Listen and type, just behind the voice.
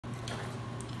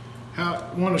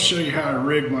I want to show you how I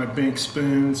rig my Bink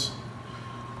spoons.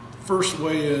 First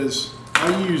way is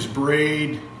I use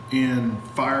braid and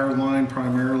fire line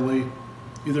primarily,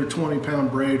 either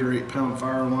 20-pound braid or 8-pound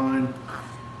fire line.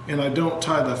 And I don't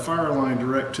tie the fire line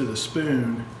direct to the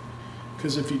spoon,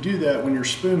 because if you do that when you're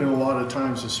spooning, a lot of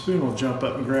times the spoon will jump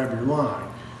up and grab your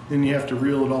line. Then you have to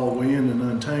reel it all the way in and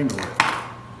untangle it.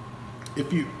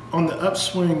 If you, on the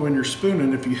upswing when you're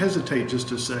spooning, if you hesitate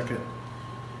just a second,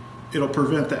 it'll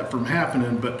prevent that from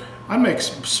happening. But I make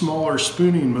smaller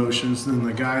spooning motions than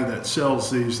the guy that sells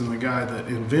these and the guy that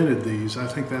invented these. I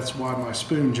think that's why my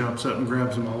spoon jumps up and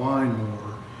grabs my line more.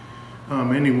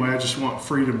 Anyway, I just want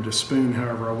freedom to spoon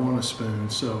however I want to spoon.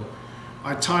 So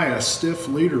I tie a stiff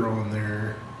leader on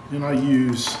there, and I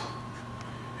use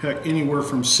anywhere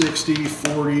from 60,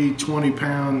 40,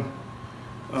 20-pound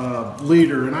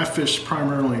leader, and I fish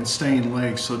primarily in stained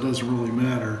lakes, so it doesn't really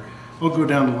matter. I'll go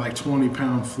down to like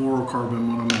 20-pound fluorocarbon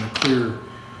when I'm in a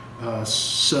clear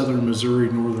southern Missouri,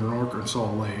 northern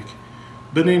Arkansas lake.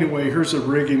 But anyway, here's a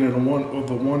rigging of a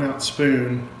 1-ounce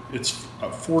spoon. It's a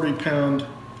 40-pound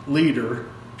leader,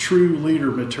 true leader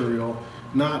material,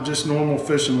 not just normal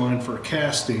fishing line for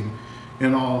casting.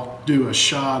 And I'll do a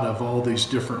shot of all these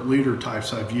different leader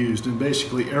types I've used, and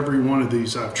basically every one of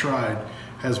these I've tried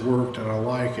has worked and I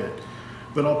like it.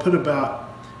 But I'll put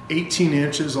about 18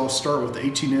 inches, I'll start with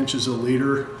 18 inches of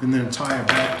leader and then tie a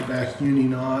back-to-back uni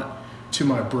knot to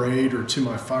my braid or to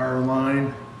my fire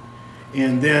line.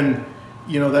 And then,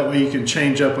 you know, that way you can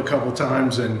change up a couple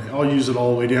times, and I'll use it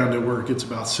all the way down to where it gets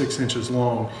about 6 inches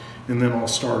long, and then I'll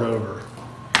start over.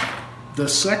 The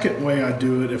second way I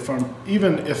do it,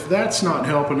 even if that's not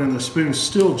helping and the spoon's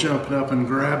still jumping up and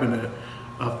grabbing it,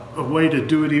 a way to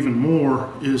do it even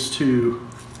more is to,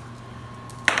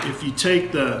 if you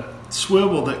take the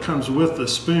swivel that comes with the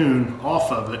spoon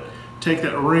off of it, take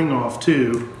that ring off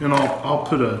too, and I'll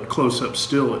put a close-up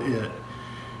still at it.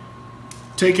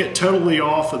 Take it totally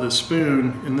off of the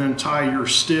spoon and then tie your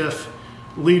stiff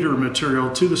leader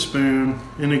material to the spoon.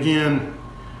 And again,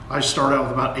 I start out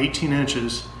with about 18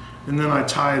 inches. And then I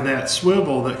tie that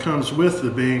swivel that comes with the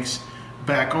Binks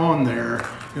back on there,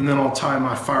 and then I'll tie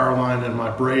my fire line and my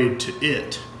braid to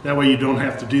it. That way you don't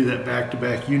have to do that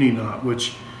back-to-back uni knot,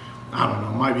 which, I don't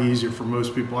know, might be easier for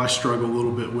most people. I struggle a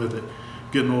little bit with it.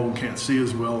 Getting old and can't see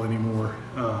as well anymore.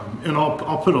 And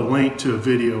I'll put a link to a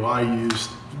video I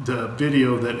used, the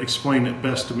video that explained it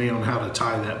best to me on how to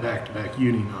tie that back-to-back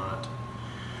uni knot.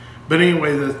 But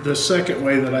anyway, the second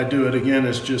way that I do it again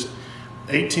is just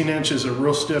 18 inches of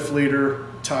real stiff leader,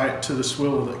 tie it to the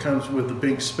swivel that comes with the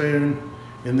Bink spoon,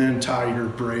 and then tie your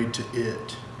braid to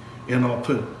it. And I'll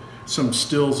put some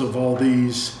stills of all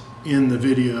these in the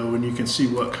video, and you can see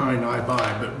what kind I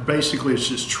buy. But basically it's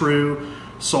just true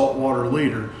saltwater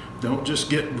leader. Don't just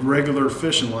get regular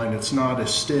fishing line, it's not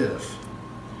as stiff.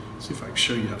 Let's see if I can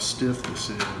show you how stiff this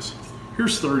is.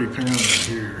 Here's 30 pounds right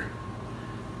here.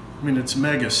 I mean, it's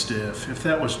mega stiff. If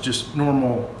that was just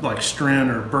normal, like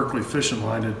Strawn or Berkeley fishing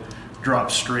line, it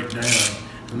drops straight down.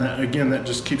 And that, again, that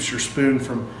just keeps your spoon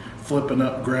from flipping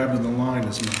up, grabbing the line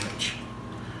as much.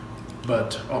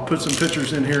 But I'll put some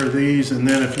pictures in here of these, and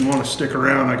then if you want to stick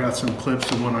around, I got some clips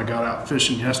of when I got out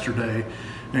fishing yesterday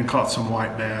and caught some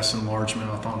white bass and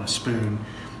largemouth on a spoon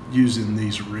using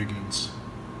these riggings.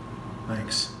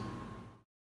 Thanks.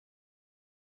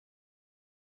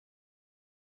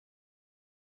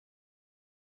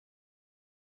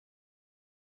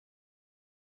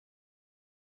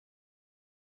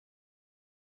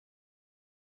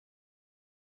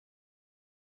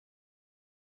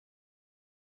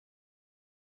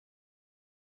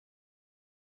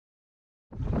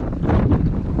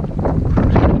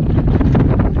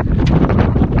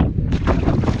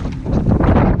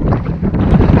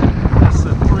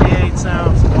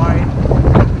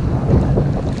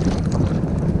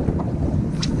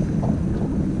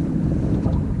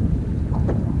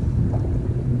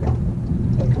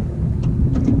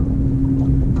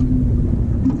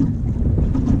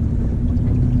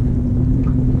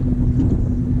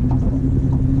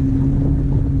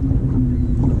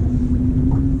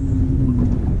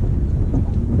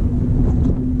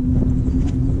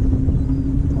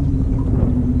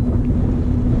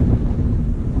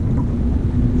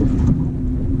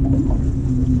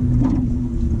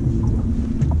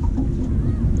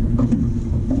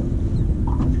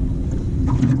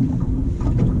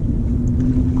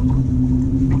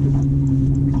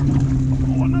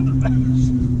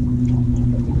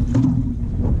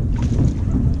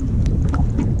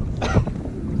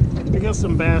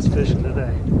 Some bass fishing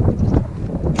today.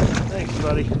 Thanks,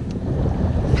 buddy.